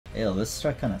Ew, this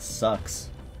start kinda sucks.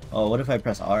 Oh, what if I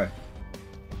press R?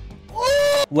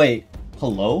 Wait,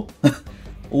 hello?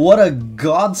 What a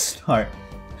god start!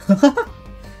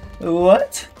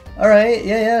 What? Alright,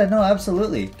 yeah, no,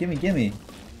 absolutely. Gimme.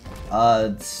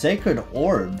 Sacred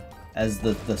Orb as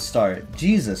the start.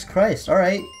 Jesus Christ,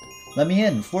 alright. Let me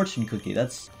in, fortune cookie.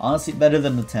 That's honestly better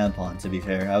than the tampon, to be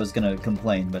fair. I was gonna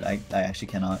complain, but I actually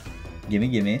cannot.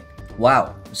 Gimme.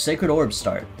 Wow, Sacred Orb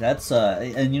start. That's,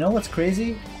 and you know what's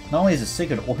crazy? Not only is it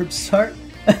Sacred Orb start,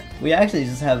 we actually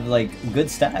just have, like, good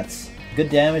stats. Good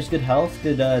damage, good health,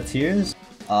 good, tiers.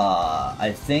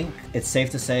 I think it's safe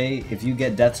to say if you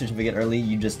get Death Certificate early,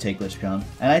 you just take Lich Crown.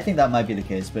 And I think that might be the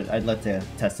case, but I'd like to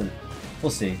test it.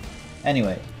 We'll see.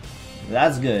 Anyway,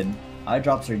 that's good. Eye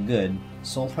drops are good.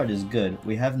 Soul Heart is good.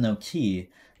 We have no key,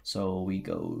 so we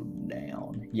go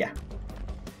down. Yeah.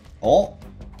 Oh,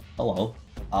 hello.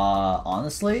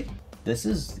 Honestly, this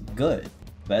is good.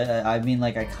 But I mean,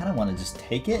 like, I kind of want to just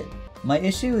take it. My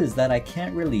issue is that I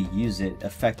can't really use it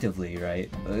effectively,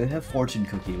 right? We have Fortune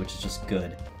Cookie, which is just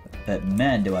good. But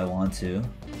man, do I want to.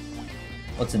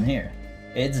 What's in here?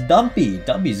 It's Dumpy!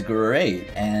 Dumpy's great!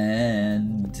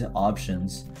 And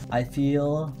options. I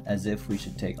feel as if we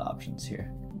should take options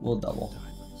here. We'll double.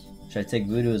 Should I take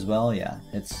Voodoo as well? Yeah,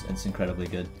 it's incredibly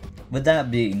good. With that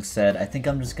being said, I think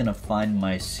I'm just gonna find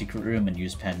my secret room and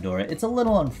use Pandora. It's a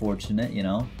little unfortunate, you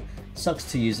know?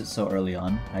 Sucks to use it so early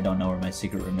on. I don't know where my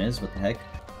secret room is, what the heck.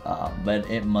 But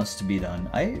it must be done.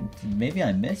 Maybe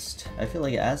I missed? I feel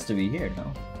like it has to be here,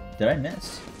 no? Did I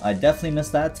miss? I definitely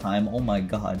missed that time, oh my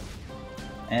god.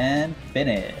 And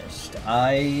finished.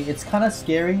 It's kind of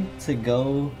scary to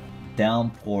go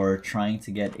downpour trying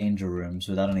to get angel rooms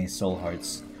without any soul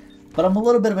hearts. But I'm a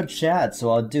little bit of a Chad,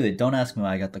 so I'll do it. Don't ask me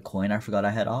why I got the coin, I forgot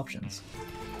I had options.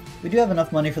 We do have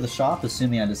enough money for the shop,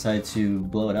 assuming I decide to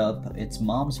blow it up. It's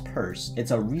Mom's Purse. It's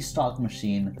a restock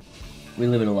machine. We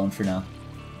leave it alone for now.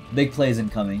 Big plays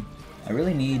incoming. I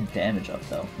really need damage up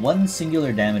though. One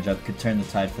singular damage up could turn the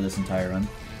tide for this entire run.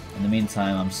 In the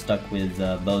meantime, I'm stuck with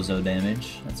bozo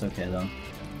damage. That's okay though.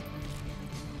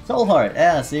 Soul Heart!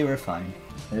 Yeah, see, we're fine.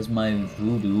 There's my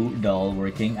voodoo doll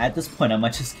working. At this point, I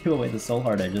might just give away the Soul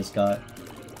Heart I just got.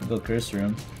 Go Curse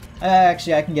Room.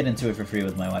 Actually, I can get into it for free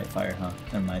with my Whitefire, huh?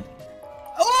 Never mind.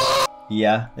 Oh!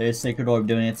 Yeah, there's Sacred Orb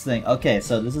doing its thing. Okay,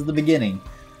 so this is the beginning.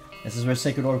 This is where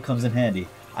Sacred Orb comes in handy.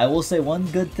 I will say one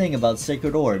good thing about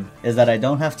Sacred Orb is that I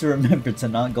don't have to remember to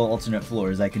not go alternate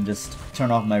floors. I can just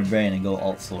turn off my brain and go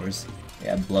alt floors.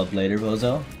 Yeah, Bloodblader,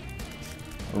 bozo.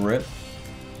 Rip.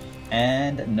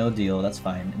 And no deal, that's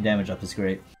fine. Damage up is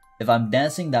great. If I'm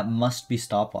dancing, that must be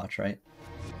stopwatch, right?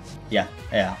 Yeah.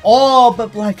 Oh,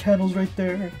 but Black Candle's right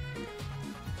there.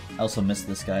 I also missed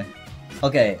this guy.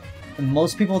 Okay,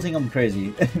 most people think I'm crazy,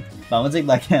 but I'm gonna take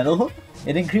Black Candle.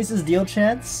 It increases deal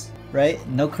chance, right?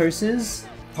 No curses.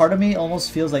 Part of me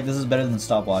almost feels like this is better than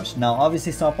Stopwatch. Now,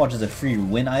 obviously Stopwatch is a free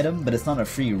win item, but it's not a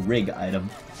free rig item.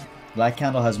 Black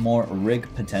Candle has more rig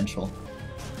potential.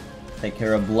 Take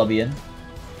care of Blubbian.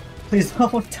 Please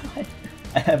don't die.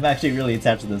 I'm actually really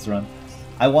attached to this run.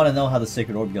 I want to know how the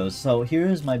Sacred Orb goes. So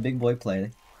here's my big boy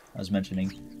play I was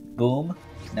mentioning. Boom.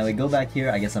 Now we go back here.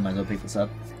 I guess I might go pick this up.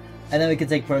 And then we can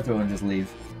take Perthrow and just leave.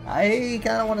 I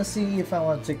kind of want to see if I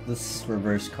want to take this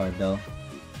reverse card though.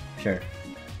 Sure.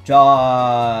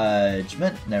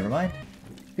 Judgment. Never mind.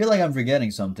 I feel like I'm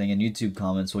forgetting something and YouTube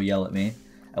comments will yell at me.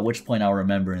 At which point I'll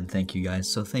remember and thank you guys.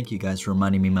 So thank you guys for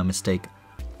reminding me my mistake.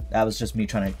 That was just me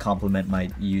trying to compliment my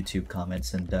YouTube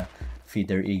comments and feed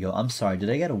their ego. I'm sorry, did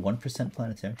I get a 1%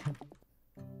 Planetarium?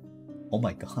 Oh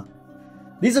my god.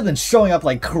 These have been showing up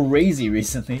like crazy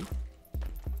recently.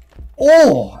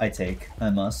 Oh! I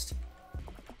must.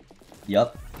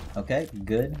 Yup. Okay,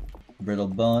 good. Brittle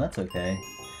Bone, that's okay.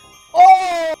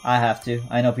 Oh! I have to.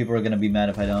 I know people are gonna be mad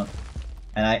if I don't.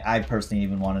 And I personally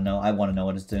even want to know. I want to know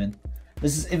what it's doing.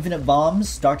 This is Infinite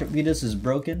Bombs. Dr. Fetus is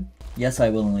broken. Yes, I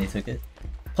willingly took it.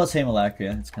 Plus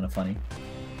Haemolacria, it's kind of funny.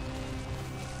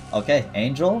 Okay,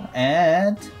 Angel,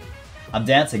 and... I'm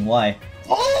dancing, why?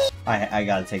 Oh! I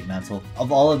gotta take Mantle.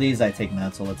 Of all of these, I take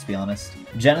Mantle, let's be honest.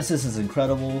 Genesis is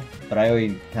incredible, but I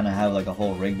already kind of have like a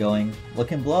whole rig going. What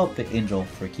can blow up the Angel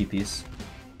for a key piece?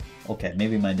 Okay,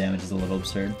 maybe my damage is a little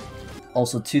absurd.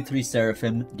 Also, 2-3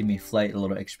 Seraphim, give me flight, a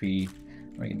little XP,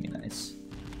 or give me nice.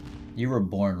 You were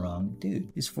born wrong.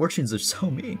 Dude, these fortunes are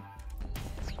so mean.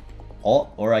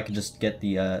 Oh, or I could just get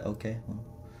the, okay. Well.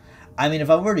 I mean, if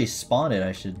I've already spawned it,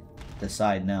 I should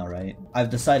decide now, right?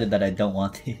 I've decided that I don't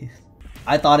want these.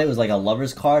 I thought it was like a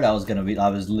lover's card. I was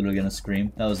literally gonna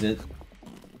scream. That was it.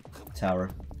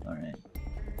 Tower. Alright.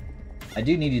 I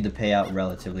do need you to pay out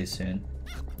relatively soon.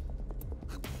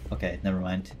 Okay, never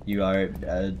mind. You are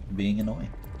being annoying.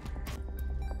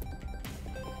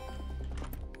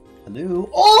 Hello?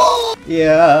 Oh!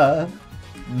 Yeah!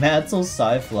 Mantle,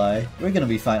 Sci-Fly. We're gonna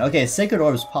be fine. Okay, Sacred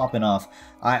Orb's popping off.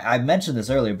 I mentioned this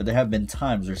earlier, but there have been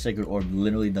times where Sacred Orb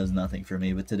literally does nothing for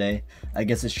me, but today, I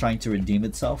guess it's trying to redeem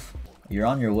itself. You're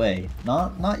on your way.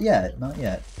 Not yet, not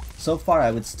yet. So far,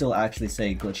 I would still actually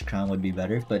say Glitch Crown would be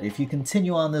better, but if you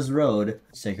continue on this road,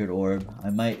 Sacred Orb, I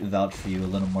might vouch for you a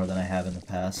little more than I have in the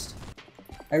past.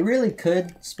 I really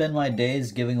could spend my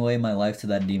days giving away my life to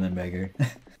that Demon Beggar.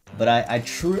 But I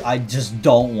just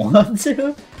don't want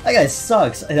to. That guy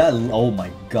sucks. Oh my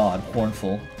god,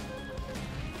 Hornful.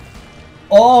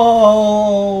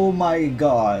 Oh my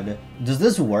god. Does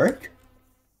this work?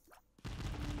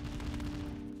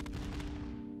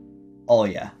 Oh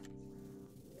yeah.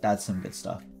 That's some good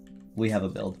stuff. We have a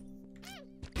build.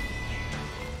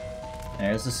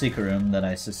 There's the secret room that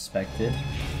I suspected.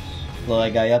 Blow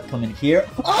that guy up, come in here.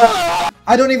 Oh!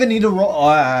 I don't even need to roll.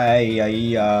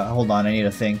 Hold on, I need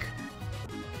to think.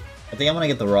 I think I'm gonna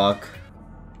get the rock.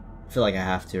 I feel like I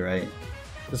have to, right?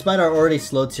 Despite our already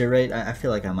slow tier rate, I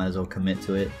feel like I might as well commit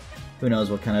to it. Who knows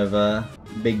what kind of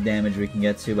big damage we can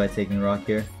get to by taking rock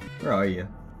here. Where are you?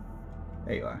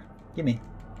 There you are. Gimme.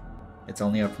 It's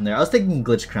only up from there. I was thinking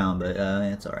Glitch Crown, but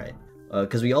it's alright.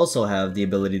 Because we also have the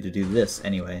ability to do this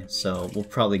anyway, so we'll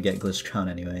probably get Glitch Crown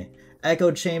anyway.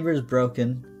 Echo Chamber is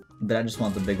broken, but I just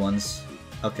want the big ones.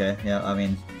 Okay, yeah, I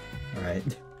mean, alright.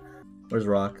 Where's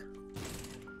rock?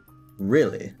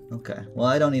 Really? Okay, well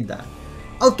I don't need that.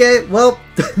 Okay, well...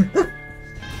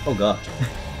 oh god.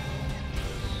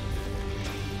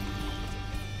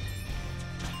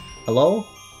 Hello?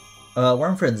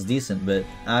 Wormfriend's decent, but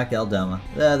Dogma.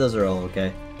 Yeah, those are all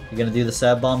okay. You gonna do the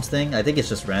Sad Bombs thing? I think it's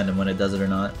just random when it does it or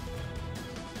not.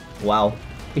 Wow.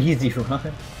 Easy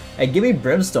run. Hey, give me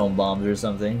Brimstone bombs or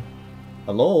something.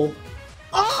 Hello?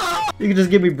 Ah! You can just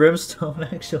give me Brimstone,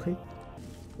 actually.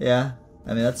 Yeah,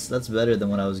 I mean, that's better than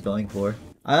what I was going for.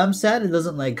 I'm sad it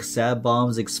doesn't, like, Sad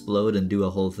Bombs explode and do a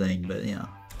whole thing, but, you know.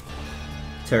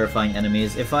 Terrifying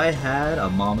enemies. If I had a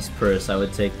mom's purse, I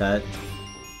would take that.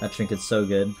 That trinket's so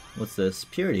good. What's this?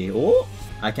 Purity. Oh!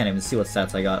 I can't even see what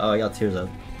stats I got. Oh, I got Tears Up.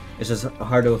 It's just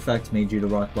hard to affect me due to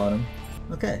rock bottom.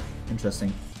 Okay,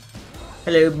 interesting.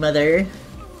 Hello, mother.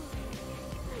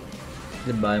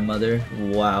 Goodbye, mother.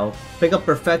 Wow. Pick up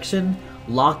Perfection,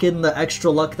 lock in the extra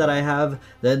luck that I have,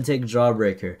 then take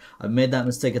Jawbreaker. I've made that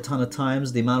mistake a ton of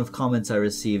times. The amount of comments I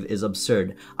receive is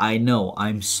absurd. I know,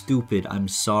 I'm stupid, I'm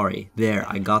sorry. There,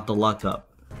 I got the luck up.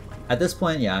 At this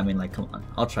point, yeah, I mean, like, come on.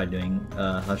 I'll try doing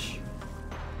Hush.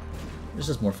 It's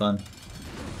just more fun.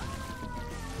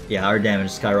 Yeah, our damage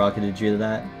skyrocketed due to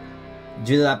that.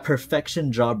 Due to that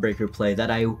Perfection Jawbreaker play that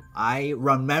I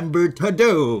remembered to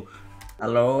do.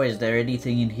 Hello, is there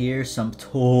anything in here?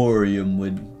 Sumptorium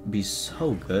would be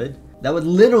so good. That would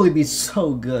literally be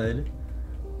so good.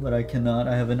 But I cannot.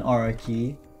 I have an Aura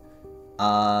key.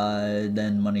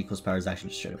 Then money equals power is actually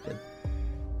just straight up good.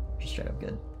 Just straight up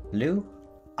good. Hello?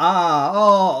 Ah,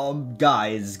 oh,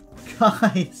 guys.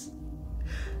 Guys.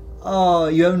 Oh,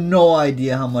 you have no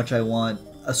idea how much I want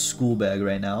a school bag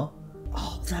right now.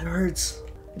 Oh, that hurts.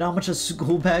 You know how much a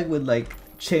school bag would, like,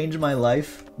 change my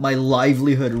life? My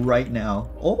livelihood right now.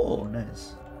 Oh,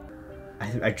 nice.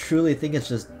 I truly think it's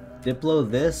just Diplo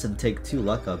this and take 2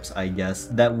 luck ups, I guess.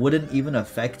 That wouldn't even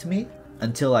affect me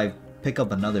until I pick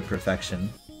up another Perfection.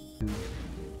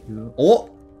 Oh!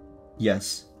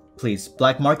 Yes. Please.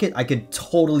 Black Market? I could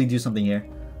totally do something here.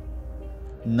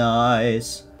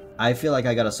 Nice. I feel like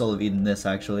I got a Soul of Eden this,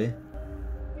 actually.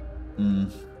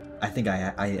 I think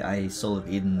I Soul of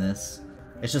Eden this.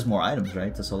 It's just more items,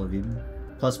 right? To Soul of Eden.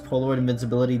 Plus Polaroid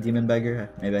Invincibility, Demon Beggar.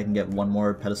 Maybe I can get one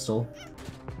more Pedestal.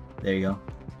 There you go.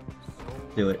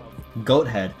 Do it. Goat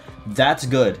Head. That's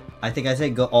good. I think I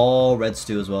take all Red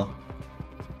Stew as well.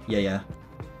 Yeah.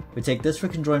 We take this for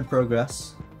Conjoined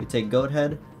Progress. We take Goat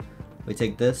Head. We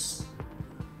take this.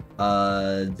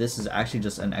 This is actually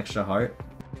just an extra heart.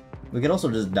 We could also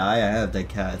just die. I have that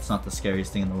cat. It's not the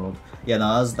scariest thing in the world. Yeah,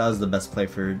 no, that was the best play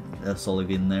for Soul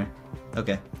of Eden there.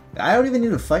 Okay. I don't even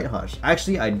need to fight Hush.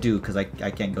 Actually, I do, because I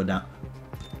can't go down.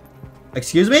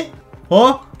 Excuse me?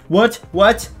 Oh? What?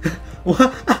 What?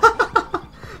 What?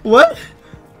 What?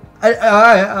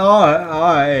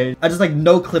 I just, like,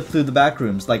 no-clip through the back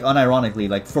rooms. Like, unironically.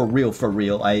 Like, for real.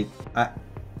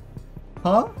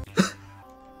 Huh?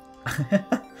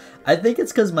 I think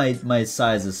it's because my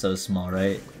size is so small,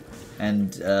 right?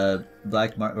 And,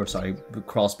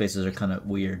 crawl spaces are kind of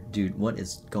weird. Dude, what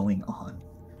is going on?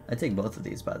 I take both of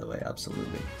these, by the way,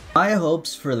 absolutely. My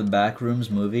hopes for the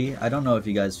Backrooms movie, I don't know if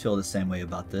you guys feel the same way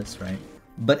about this, right?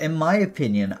 But in my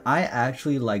opinion, I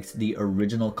actually liked the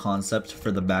original concept for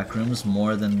the Backrooms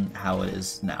more than how it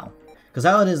is now. Because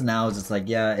how it is now is it's like,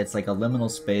 yeah, it's like a liminal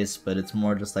space, but it's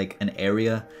more just like an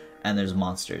area, and there's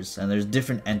monsters, and there's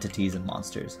different entities and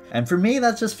monsters. And for me,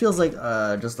 that just feels like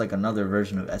just like another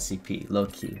version of SCP,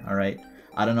 low-key, alright?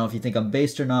 I don't know if you think I'm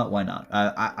based or not, why not?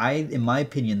 In my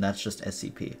opinion, that's just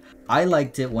SCP. I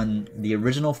liked it when the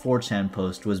original 4chan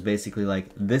post was basically like,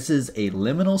 this is a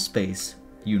liminal space,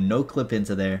 you no-clip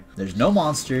into there, there's no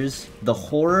monsters, the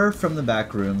horror from the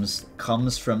back rooms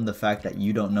comes from the fact that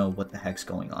you don't know what the heck's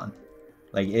going on.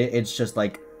 Like, it's just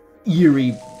like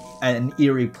eerie, an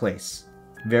eerie place.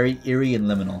 Very eerie and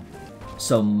liminal.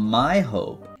 So my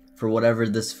hope for whatever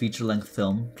this feature-length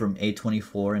film from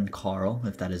A24 and Carl,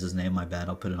 if that is his name, my bad,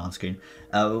 I'll put it on screen.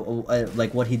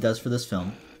 Like what he does for this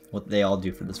film, what they all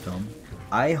do for this film.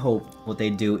 I hope what they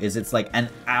do is it's like an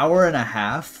hour and a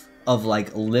half of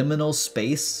like liminal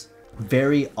space,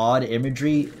 very odd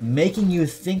imagery, making you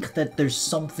think that there's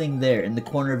something there in the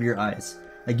corner of your eyes.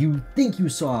 Like you think you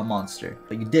saw a monster,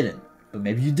 but you didn't. But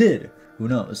maybe you did. Who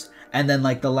knows? And then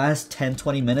like the last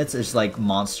 10-20 minutes is like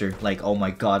monster. Like, oh my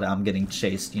god, I'm getting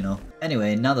chased, you know?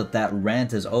 Anyway, now that that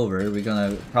rant is over, we're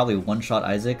gonna probably one-shot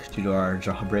Isaac due to our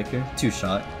Jawbreaker.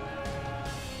 Two-shot.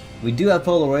 We do have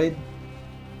Polaroid.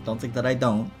 Don't think that I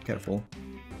don't. Careful.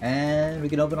 And we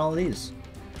can open all of these.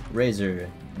 Razor.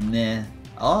 Nah.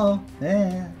 Oh,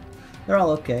 yeah. They're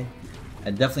all okay.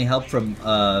 It definitely helped from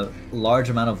a large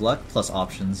amount of luck plus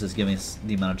options is giving us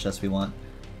the amount of chests we want.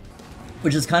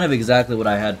 Which is kind of exactly what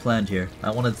I had planned here. I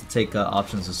wanted to take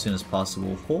options as soon as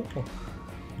possible.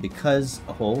 Because,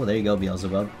 oh, there you go,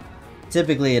 Beelzebub.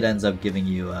 Typically it ends up giving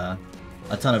you a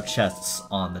ton of chests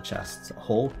on the chests.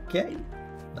 Okay.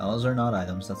 Those are not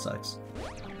items, that sucks.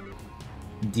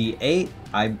 D8,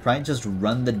 I probably just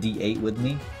run the D8 with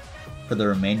me for the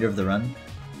remainder of the run.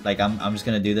 Like, I'm just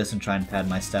gonna do this and try and pad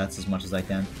my stats as much as I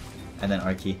can. And then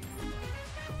R key.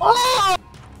 Oh!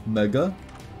 Mega.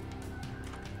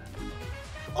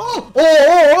 Oh!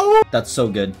 Oh! That's so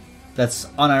good. That's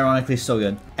unironically so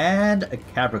good. And a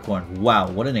Capricorn. Wow,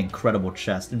 what an incredible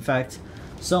chest. In fact,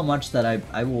 so much that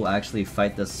I will actually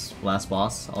fight this last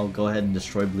boss. I'll go ahead and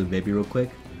destroy Blue Baby real quick.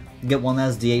 Get one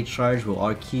last D8 charge, we'll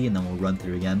R key, and then we'll run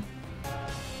through again.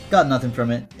 Got nothing from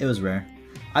it. It was rare.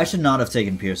 I should not have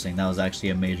taken piercing. That was actually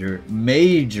a major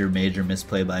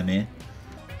misplay by me.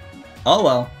 Oh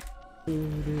well.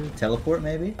 Teleport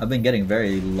maybe? I've been getting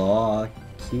very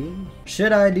lucky.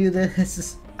 Should I do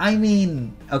this? I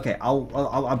mean, okay,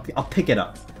 I'll pick it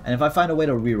up. And if I find a way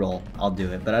to reroll, I'll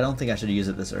do it. But I don't think I should use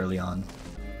it this early on.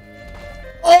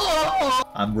 Oh!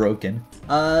 I'm broken.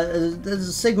 The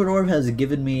Sacred Orb has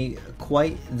given me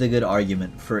quite the good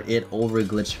argument for it over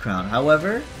Glitched Crown.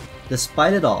 However,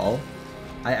 despite it all,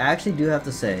 I actually do have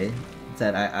to say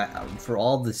that for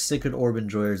all the Sacred Orb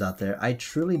enjoyers out there, I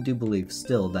truly do believe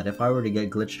still that if I were to get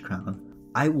Glitched Crown,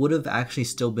 I would have actually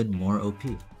still been more OP.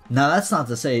 Now that's not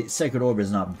to say Sacred Orb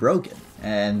is not broken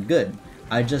and good.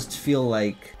 I just feel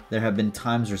like there have been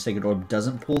times where Sacred Orb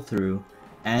doesn't pull through,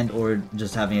 and or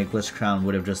just having a Glitched Crown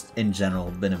would have just in general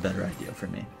been a better idea for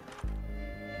me.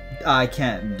 I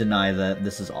can't deny that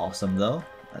this is awesome though.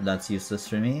 That's useless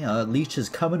for me. Leech is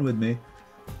coming with me.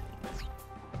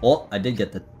 Oh, I did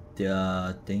get the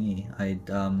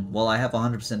thingy. Well, I have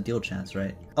 100% deal chance,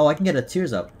 right? Oh, I can get a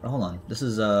Tears Up. Hold on. This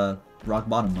is a rock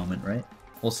bottom moment, right?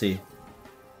 We'll see.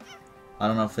 I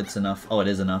don't know if it's enough. Oh, it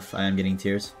is enough. I am getting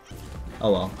tears.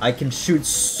 Oh well. I can shoot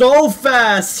so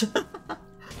fast!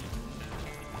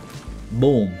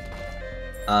 Boom.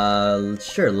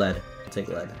 Sure, lead. I'll take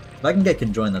lead. If I can get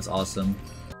conjoined, that's awesome.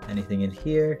 Anything in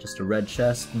here? Just a red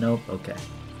chest? Nope. Okay.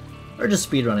 Or just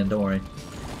speedrunning, don't worry.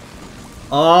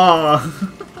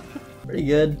 Oh! Pretty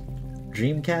good.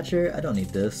 Dreamcatcher? I don't need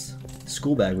this.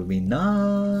 School bag would be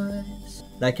nice.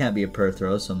 That can't be a per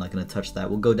throw, so I'm not gonna touch that.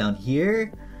 We'll go down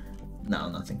here. No,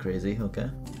 nothing crazy. Okay.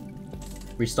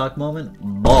 Restock moment.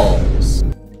 Balls.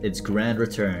 It's grand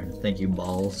return. Thank you,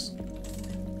 balls.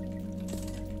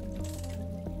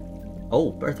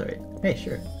 Oh, birthright. Hey,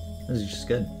 sure. This is just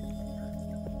good.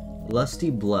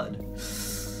 Lusty blood.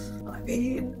 I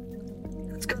mean,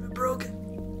 it's kind of broken.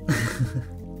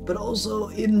 But also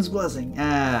Eden's blessing.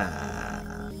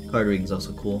 Card reading's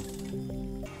also cool.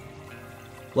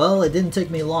 Well, it didn't take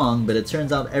me long, but it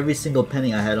turns out every single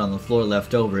penny I had on the floor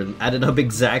left over added up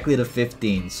exactly to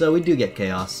 15, so we do get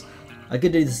chaos. I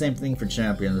could do the same thing for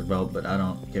Champion's Vote, but I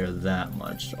don't care that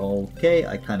much. Okay,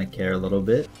 I kind of care a little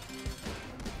bit.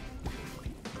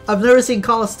 I've never seen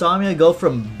Colostomia go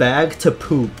from bag to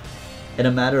poop in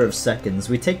a matter of seconds.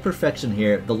 We take perfection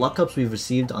here. The luck ups we've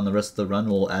received on the rest of the run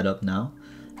will add up now.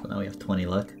 So now we have 20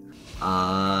 luck.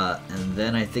 And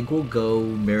then I think we'll go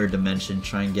Mirror Dimension,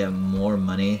 try and get more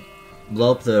money.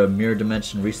 Blow up the Mirror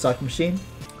Dimension restock machine.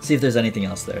 See if there's anything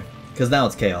else there. Because now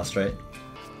it's chaos, right?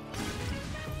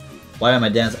 Why am I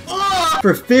dancing? Oh!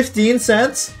 For 15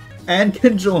 cents? And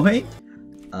conjoined?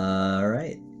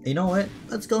 Alright. You know what?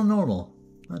 Let's go normal.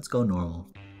 Let's go normal.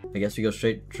 I guess we go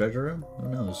straight treasure room? Who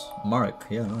knows? Mark.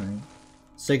 Yeah, alright.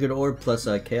 Sacred Orb plus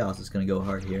Chaos is gonna go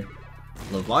hard here.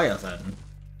 Leviathan.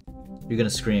 You're gonna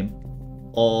scream.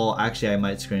 Oh, actually I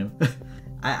might scream.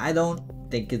 I don't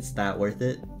think it's that worth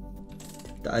it.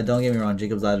 Don't get me wrong,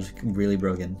 Jacob's Ladder is really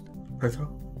broken.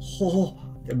 Oh,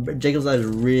 Jacob's Ladder is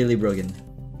really broken.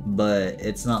 But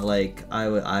it's not like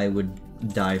I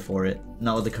would die for it.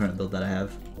 Not with the current build that I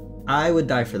have. I would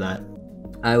die for that.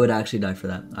 I would actually die for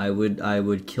that. I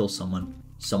would kill someone.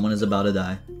 Someone is about to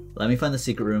die. Let me find the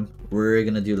secret room. We're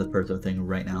gonna do the Pertho thing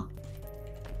right now.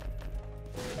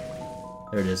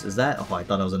 There it is. Is that? Oh, I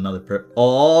thought it was another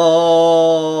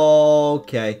Oh,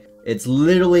 okay. It's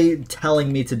literally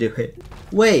telling me to do it.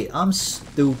 Wait, I'm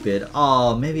stupid.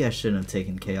 Oh, maybe I shouldn't have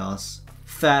taken Chaos.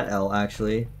 Fat L,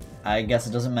 actually. I guess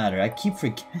it doesn't matter. I keep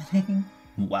forgetting.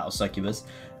 Wow, Succubus.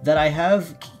 That I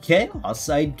have Chaos.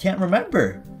 I can't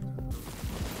remember.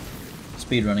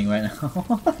 Speedrunning right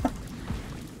now. A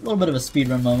little bit of a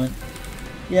speedrun moment.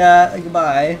 Yeah,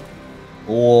 goodbye.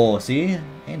 Oh, see?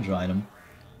 Angel item.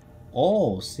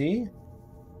 Oh, see?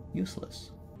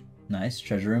 Useless. Nice.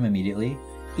 Treasure room immediately.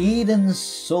 Eden's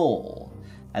Soul.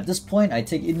 At this point, I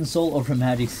take Eden's Soul over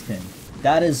Magic Skin.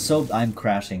 That is so... I'm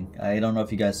crashing. I don't know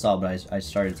if you guys saw, but I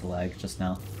started to lag just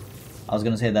now. I was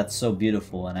gonna say that's so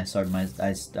beautiful, and I started my...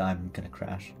 I'm gonna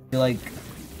crash. I feel like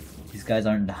these guys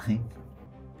aren't dying,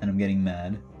 and I'm getting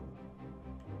mad.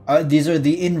 These are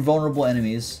the invulnerable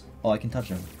enemies. Oh, I can touch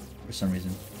them for some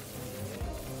reason.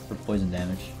 For poison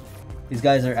damage. These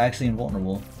guys are actually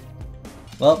invulnerable.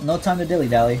 Well, no time to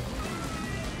dilly-dally.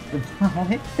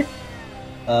 Goodbye.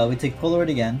 We take Polaroid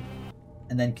again.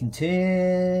 And then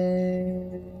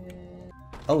continue...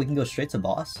 Oh, we can go straight to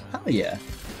boss? Hell yeah.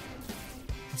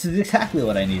 This is exactly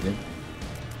what I needed.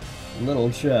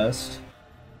 Little chest.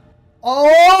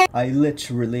 Oh! I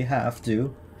literally have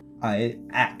to. I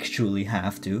actually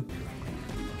have to.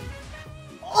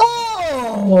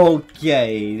 Oh!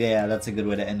 Okay, yeah, that's a good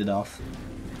way to end it off.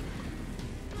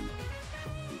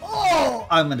 Oh!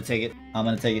 I'm gonna take it. I'm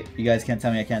gonna take it. You guys can't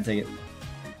tell me I can't take it.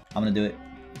 I'm gonna do it.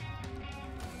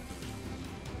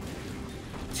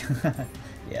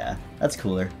 Yeah, that's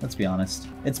cooler. Let's be honest.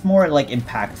 It's more like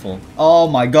impactful. Oh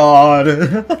my god!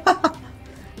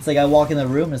 It's like I walk in the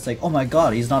room and it's like, oh my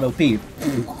god, he's not OP.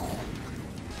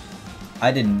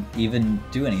 I didn't even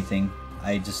do anything.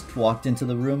 I just walked into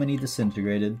the room and he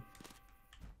disintegrated.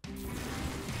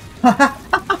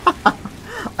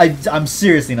 I'm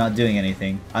seriously not doing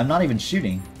anything. I'm not even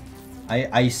shooting.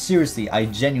 I seriously, I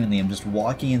genuinely am just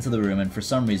walking into the room and for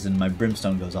some reason my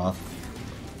Brimstone goes off.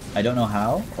 I don't know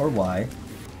how or why,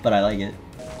 but I like it.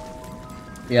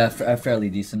 Yeah, a fairly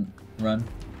decent run.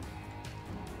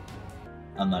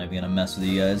 I'm not even gonna mess with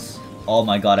you guys. Oh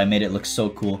my god, I made it look so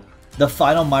cool. The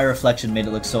final My Reflection made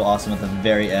it look so awesome at the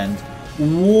very end.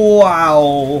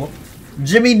 Wow!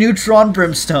 Jimmy Neutron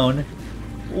Brimstone.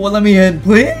 Well, let me in,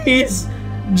 please!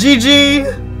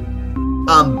 GG!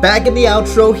 I'm back in the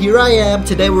outro, here I am.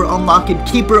 Today we're unlocking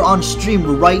Keeper on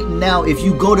stream right now. If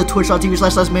you go to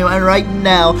twitch.tv/and right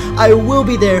now, I will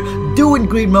be there doing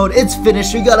green mode. It's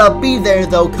finished, you gotta be there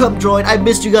though. Come join, I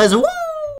missed you guys. Woo!